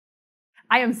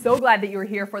I am so glad that you're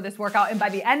here for this workout, and by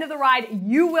the end of the ride,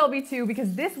 you will be too,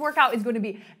 because this workout is going to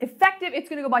be effective. It's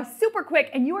going to go by super quick,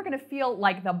 and you are going to feel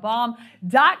like the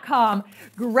bomb.com.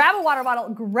 Grab a water bottle,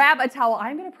 grab a towel.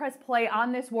 I'm going to press play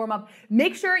on this warm-up.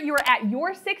 Make sure you're at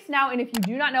your 6 now, and if you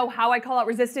do not know how I call out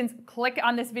resistance, click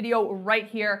on this video right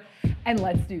here, and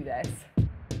let's do this.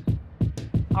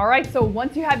 All right, so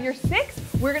once you have your 6,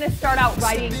 we're gonna start out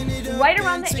riding right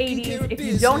around the 80s. If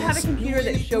you don't have a computer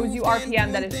that shows you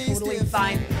RPM, that is totally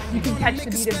fine. You can catch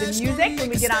the beat of the music when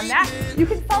we get on that. You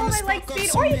can follow my leg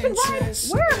speed, or you can ride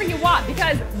wherever you want,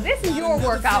 because this is your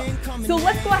workout. So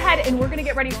let's go ahead and we're gonna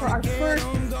get ready for our first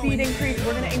speed increase.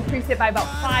 We're gonna increase it by about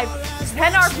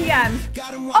 10 RPM.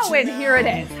 Oh, and here it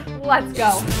is. Let's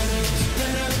go.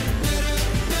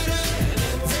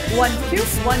 1, 2,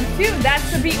 1, 2.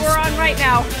 That's the beat we're on right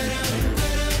now.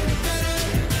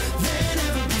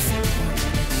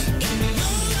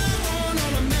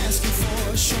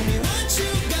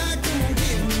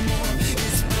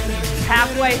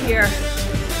 Halfway here.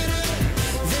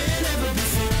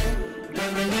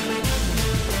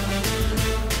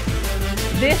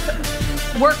 This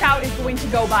workout is going to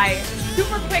go by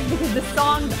super quick because the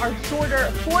songs are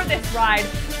shorter for this ride,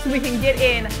 so we can get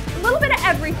in a little bit of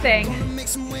everything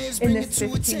in this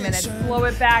 15 minutes. Slow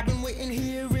it back in the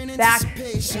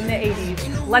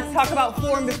 80s. Let's talk about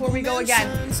form before we go again.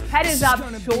 Head is up,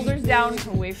 shoulders down,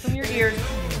 away from your ears.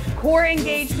 Core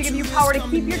engaged to give you power to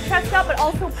keep your chest up, but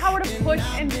also power to push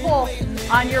and pull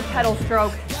on your pedal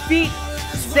stroke. Feet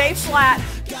stay flat,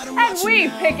 and we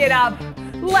pick it up.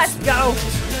 Let's go.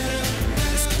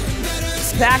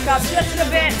 Back up just a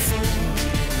bit.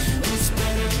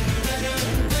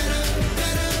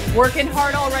 Working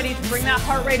hard already to bring that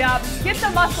heart rate up. Get the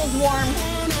muscles warm.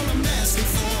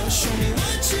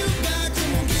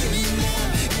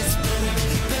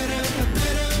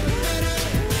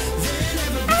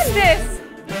 And this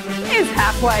is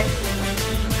halfway.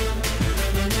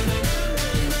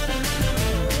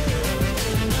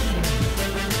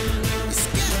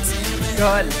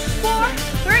 Good. 4,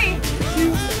 3,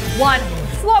 2, 1.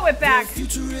 Slow it back.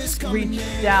 Reach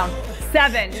down.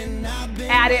 7.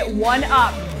 Add it 1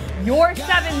 up. Your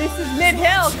 7. This is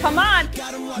mid-hill. Come on.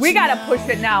 We got to push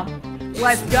it now.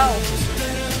 Let's go.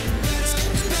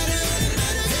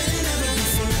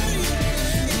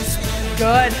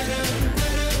 Good.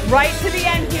 Right to the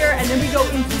end here, and then we go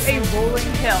into a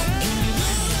rolling hill.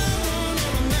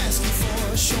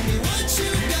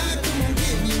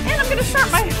 And I'm going to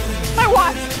start my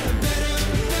watch.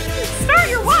 Start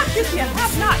your watch if you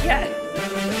have not yet.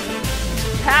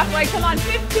 Halfway, come on,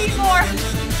 15 more.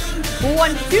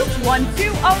 1, 2, 1,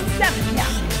 2, oh, 7, yeah.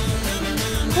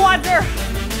 Quads are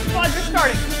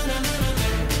starting.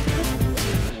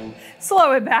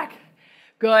 Slow it back.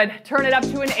 Good, turn it up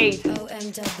to an 8.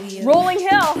 Rolling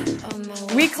hill,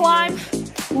 we climb,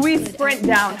 we sprint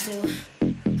down.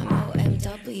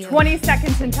 20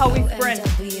 seconds until we sprint.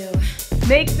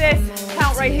 Make this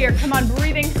count right here. Come on,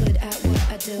 breathing.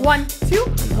 1, 2,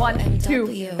 1,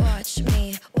 2. Watch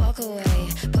me walk away,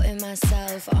 putting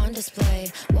myself on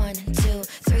display. 1, 2,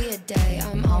 3 a day.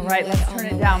 All right, let's turn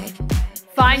it down.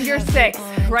 Find your 6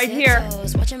 right here.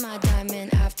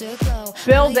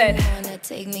 Build it.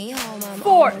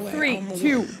 4, 3,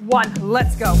 2, 1.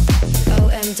 Let's go.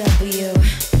 OMW,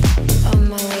 on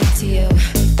my way to you.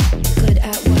 Good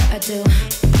at what I do.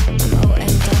 I'm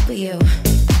OMW.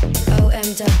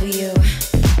 OMW,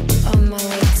 on my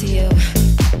way to you.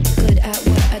 Good at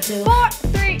what I do. 4,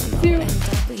 3,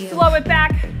 2. Slow it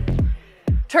back.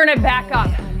 Turn it back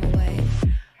up.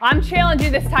 I'm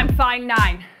challenging you this time. Find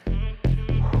 9.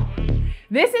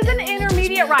 This is an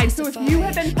intermediate ride, so if you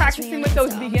have been practicing with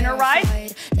those beginner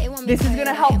rides, this is going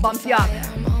to help bump you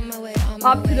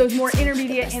up to those more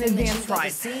intermediate and advanced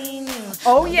rides.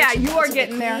 Oh yeah, you are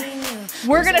getting there.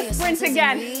 We're going to sprint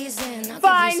again.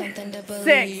 Find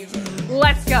 6.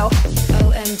 Let's go.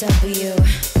 OMW,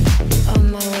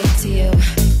 on my way to you.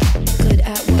 Good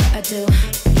at what I do.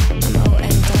 I'm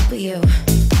OMW.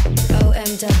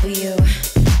 OMW,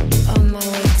 on my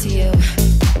way to you.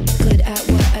 Good at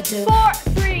what I do. 4,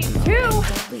 3,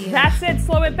 2. That's it.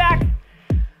 Slow it back.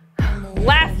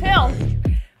 Last hill.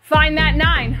 Find that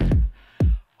 9.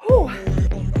 Whew.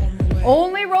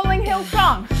 Only rolling hill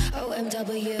song.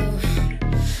 OMW.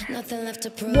 Nothing left to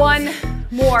prove. One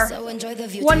more. So enjoy the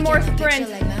view. One more sprint.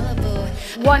 Like Malibu.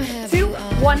 1, 2,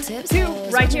 1, 2.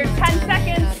 Right here. 10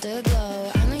 seconds.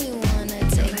 Afterglow. I know you wanna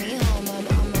take me home. I'm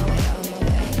on my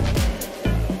way.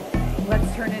 Let's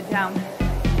turn it down.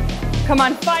 Come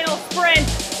on, final sprint.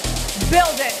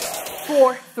 Build it.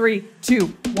 4, 3, 2,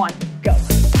 1, go.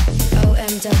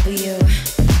 OMW,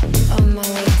 on my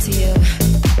way to you.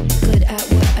 Good at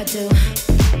what I do.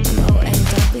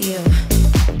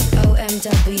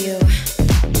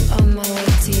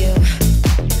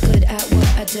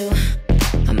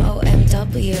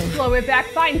 it back,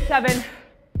 find 7.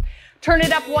 Turn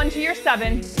it up 1 to your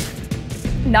 7.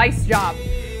 Nice job.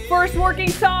 First working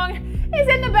song is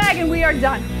in the bag and we are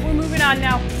done. We're moving on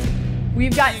now.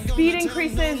 We've got speed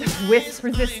increases with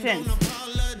resistance.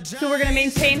 So we're gonna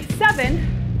maintain 7.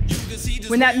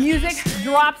 When that music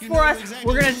drops for us,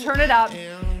 we're gonna turn it up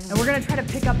and we're gonna try to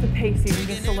pick up the pace even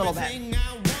just a little bit.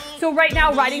 So right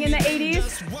now, riding in the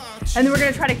 80s, and then we're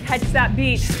gonna try to catch that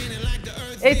beat.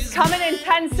 It's coming in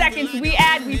 10 seconds. We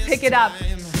add, we pick it up.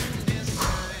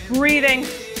 Breathing,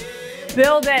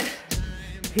 build it.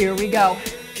 Here we go.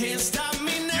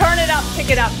 Turn it up, pick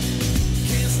it up.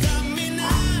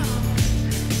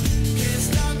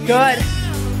 Good.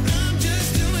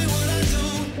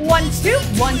 1, 2,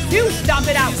 1, 2. Stomp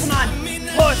it out. Come on.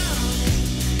 Push.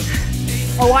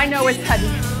 Oh, I know it's heavy,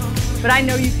 but I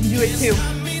know you can do it too.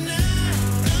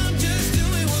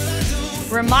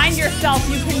 Remind yourself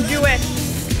you can do it.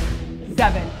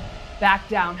 7. Back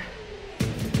down.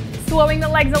 Slowing the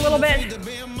legs a little bit.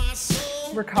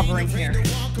 Recovering here.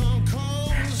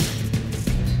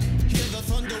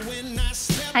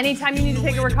 Anytime you need to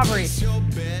take a recovery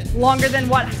longer than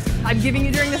what I'm giving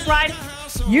you during this ride,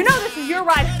 you know this is your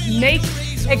ride. Make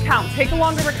it count. Take a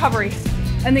longer recovery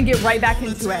and then get right back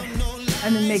into it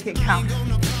and then make it count.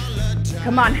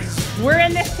 Come on, we're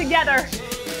in this together.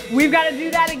 We've got to do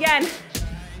that again.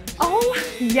 Oh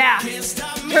yeah,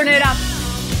 turn it up.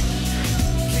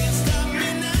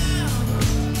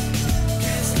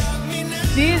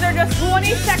 These are just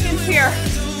 20 seconds here.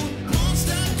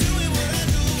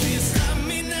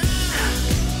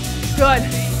 Good.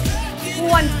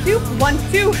 1, 2, 1,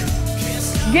 2.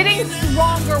 Getting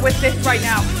stronger with this right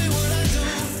now.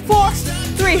 4,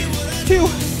 3, 2,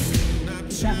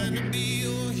 7.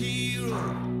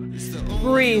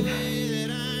 Breathe.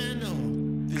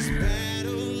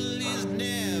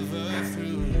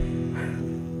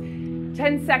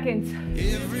 Ten seconds.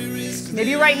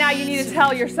 Maybe right now you need to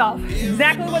tell yourself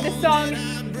exactly what this song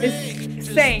is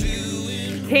saying.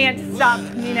 Can't stop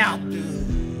me now.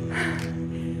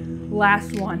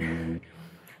 Last one.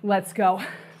 Let's go.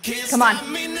 Come on.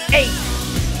 8.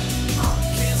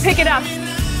 Pick it up.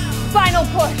 Final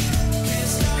push.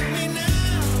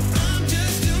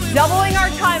 Doubling our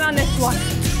time on this one.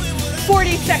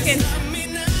 40 seconds.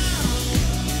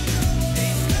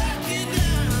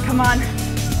 Come on.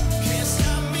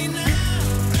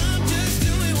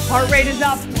 Heart rate is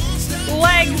up.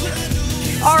 Legs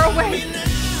are awake.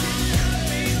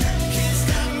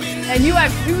 And you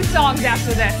have 2 songs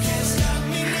after this.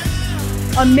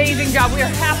 Amazing job. We are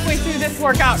halfway through this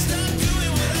workout.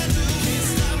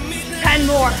 10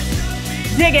 more.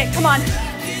 Dig it. Come on.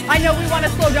 I know we want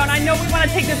to slow down. I know we want to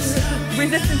take this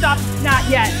resistance off. Not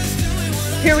yet.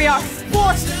 Here we are.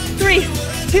 4, 3,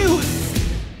 2.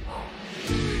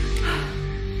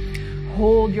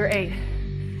 Hold your 8.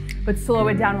 But slow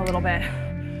it down a little bit.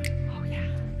 Oh yeah.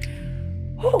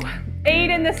 Whew. 8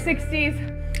 in the 60s.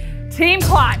 Team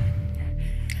climb.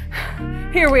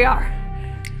 Here we are.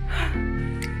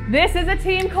 This is a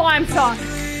team climb song.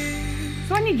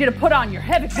 So I need you to put on your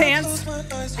heavy pants.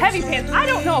 Heavy pants, I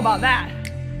don't know about that.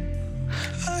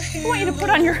 I want you to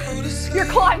put on your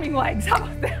climbing legs. How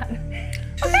about that?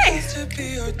 Okay.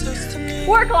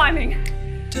 We're climbing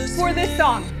for this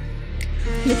song.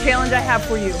 The challenge I have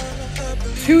for you.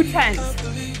 2 10s.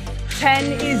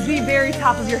 10 is the very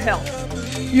top of your hill.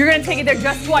 You're gonna take it there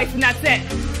just twice and that's it.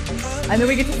 And then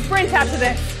we get to sprint after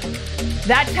this.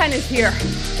 That 10 is here.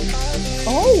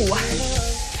 Oh,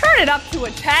 turn it up to a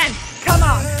 10. Come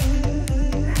on.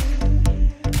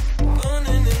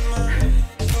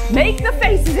 Make the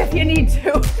faces if you need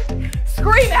to.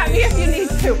 Scream at me if you need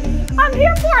to. I'm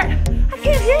here for it. I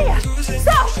can't hear you.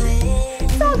 So,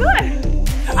 it's all good.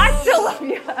 I still love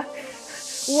you.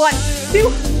 1, 2,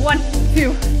 1,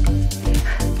 2.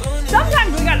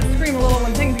 Sometimes we gotta scream a little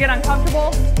when things get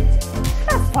uncomfortable.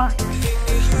 That's fine.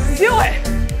 Do it.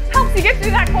 Helps you get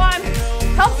through that climb.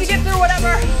 Helps you get through whatever.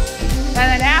 And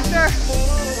then after,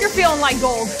 you're feeling like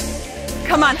gold.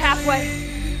 Come on, halfway.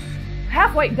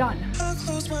 Halfway done.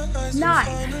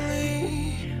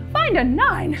 9. Find a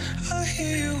 9.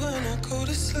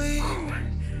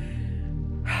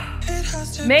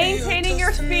 Maintaining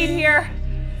your speed here.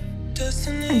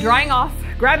 And drying off,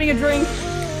 grabbing a drink,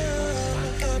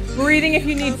 breathing if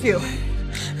you need to.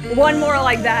 1 more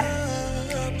like that.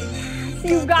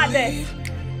 You've got this.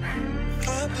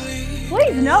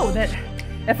 Please know that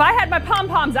if I had my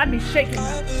pom-poms, I'd be shaking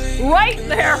them right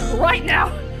there, right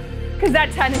now, because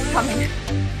that 10 is coming.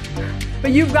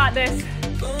 But you've got this.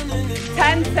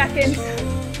 10 seconds.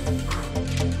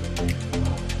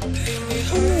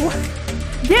 Ooh.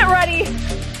 Get ready.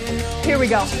 Here we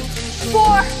go.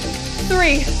 4,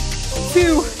 3,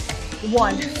 2,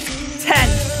 1,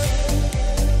 10.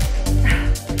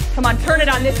 Come on, turn it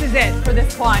on. This is it for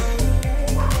this climb.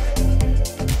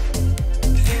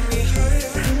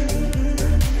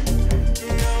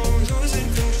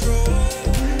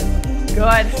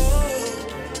 Good.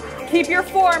 Keep your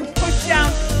form. Push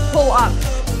down, pull up.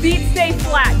 Feet stay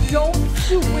flat. Don't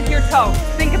scoop with your toes.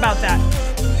 Think about that.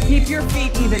 Keep your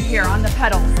feet even here on the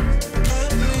pedals.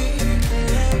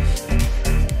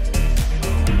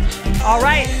 All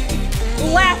right.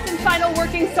 Last and final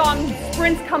working song.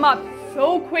 Sprints come up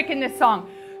so quick in this song,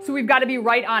 so we've got to be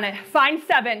right on it. Find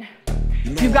 7.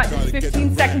 You've got just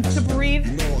 15 seconds to breathe.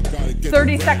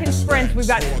 30-second sprints. We've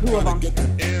got 2 of them.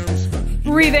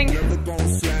 Breathing.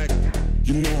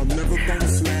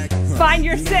 Find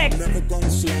your 6.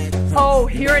 Oh,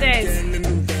 here it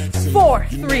is. 4,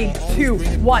 3, 2,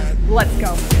 1. Let's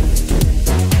go.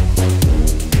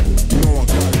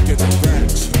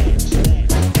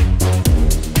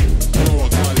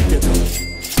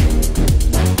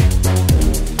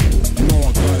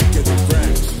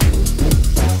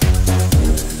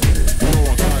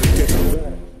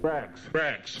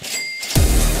 Racks.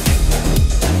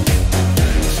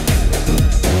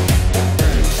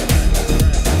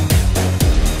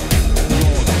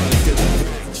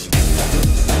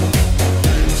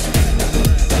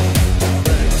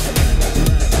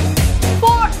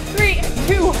 4, 3,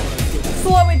 2.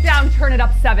 Slow it down, turn it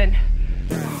up 7.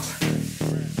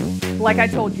 Like I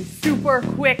told you, super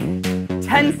quick,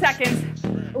 10 seconds.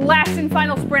 Last and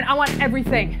final sprint, I want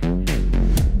everything.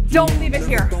 Don't leave it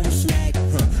here.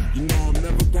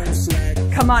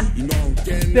 Come on,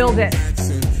 build it.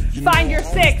 Find your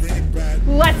 6.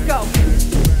 Let's go.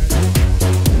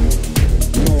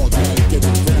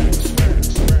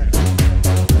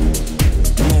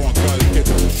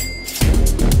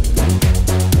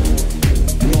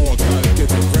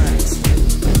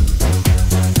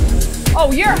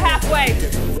 Oh, you're halfway.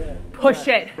 Push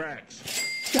it.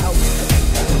 Go.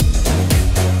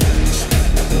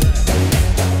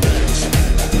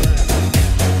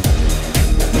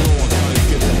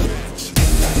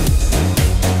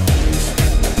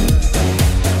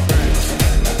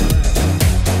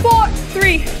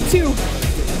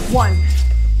 One.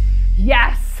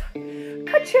 Yes.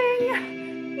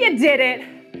 Ka-ching. You did it.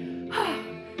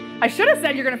 I should have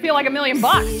said you're going to feel like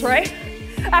 $1,000,000, right?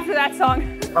 After that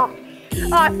song. Oh,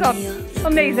 awesome.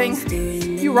 Amazing.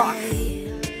 You rock.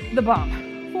 The bomb.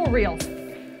 For real.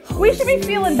 We should be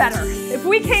feeling better. If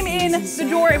we came in the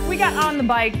door, if we got on the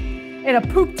bike in a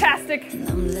poop-tastic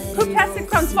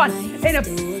sounds fun, in a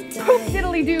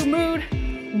poop-diddly-doo mood,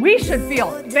 we should feel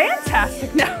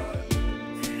fantastic now.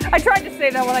 I tried to say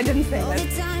that when I didn't say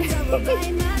this.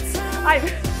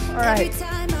 All right.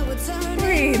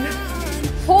 Breathe.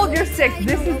 Hold your 6.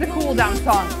 This is the cool down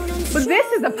song. But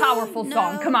this is a powerful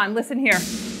song. Come on, listen here.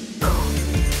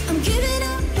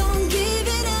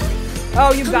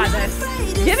 Oh, you've got this.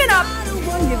 Giving up.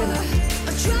 I'm giving up.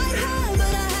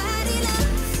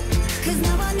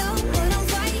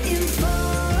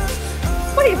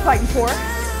 What are you fighting for?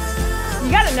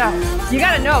 You gotta know. You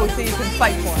gotta know so you can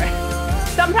fight for it.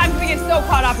 Sometimes we get so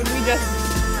caught up and we just,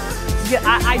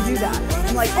 I do that.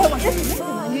 I'm like, oh, this is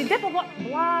blah,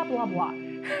 blah, blah.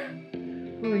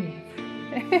 Breathe.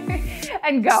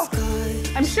 And go.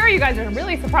 I'm sure you guys are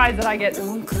really surprised that I get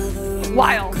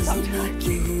wild sometimes.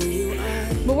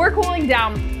 But we're cooling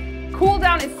down. Cool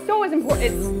down is so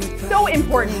important. It's so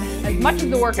important as much as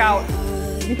the workout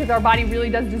because our body really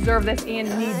does deserve this and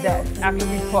need this after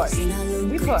we push.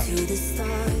 We push.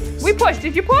 We push.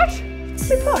 Did you push?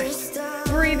 We pushed.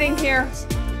 Breathing here.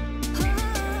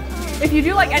 If you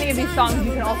do like any of these songs,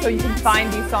 you can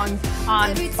find these songs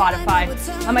on Spotify,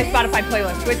 on my Spotify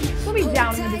playlist, which will be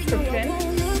down in the description.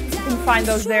 You can find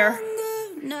those there.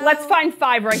 Let's find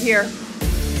 5 right here.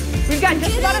 We've got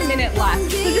just about a minute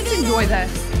left, so just enjoy this.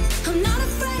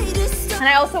 And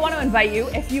I also want to invite you,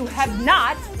 if you have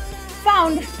not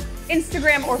found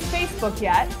Instagram or Facebook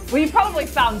yet, well, you probably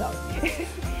found those.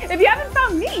 If you haven't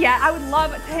found me yet, I would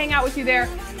love to hang out with you there.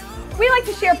 We like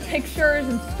to share pictures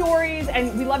and stories,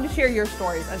 and we love to share your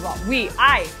stories as well.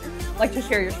 I like to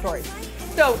share your stories.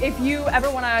 So if you ever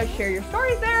want to share your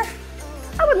stories there,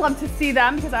 I would love to see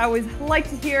them because I always like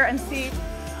to hear and see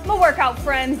my workout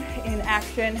friends in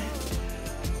action.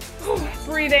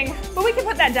 Breathing, but we can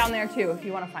put that down there too if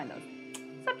you want to find those.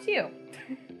 It's up to you.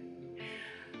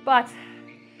 But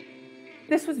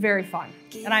this was very fun,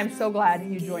 and I'm so glad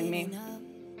you joined me.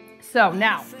 So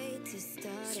now,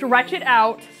 stretch it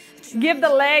out. Give the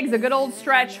legs a good old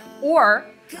stretch, or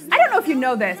I don't know if you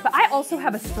know this, but I also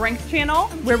have a strength channel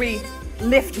where we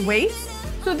lift weights.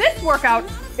 So this workout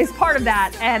is part of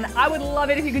that, and I would love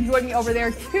it if you could join me over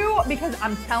there too, because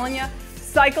I'm telling you,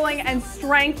 cycling and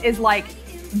strength is like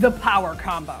the power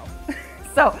combo.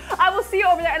 So I will see you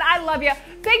over there, and I love you.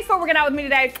 Thanks for working out with me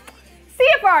today. See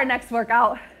you for our next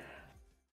workout.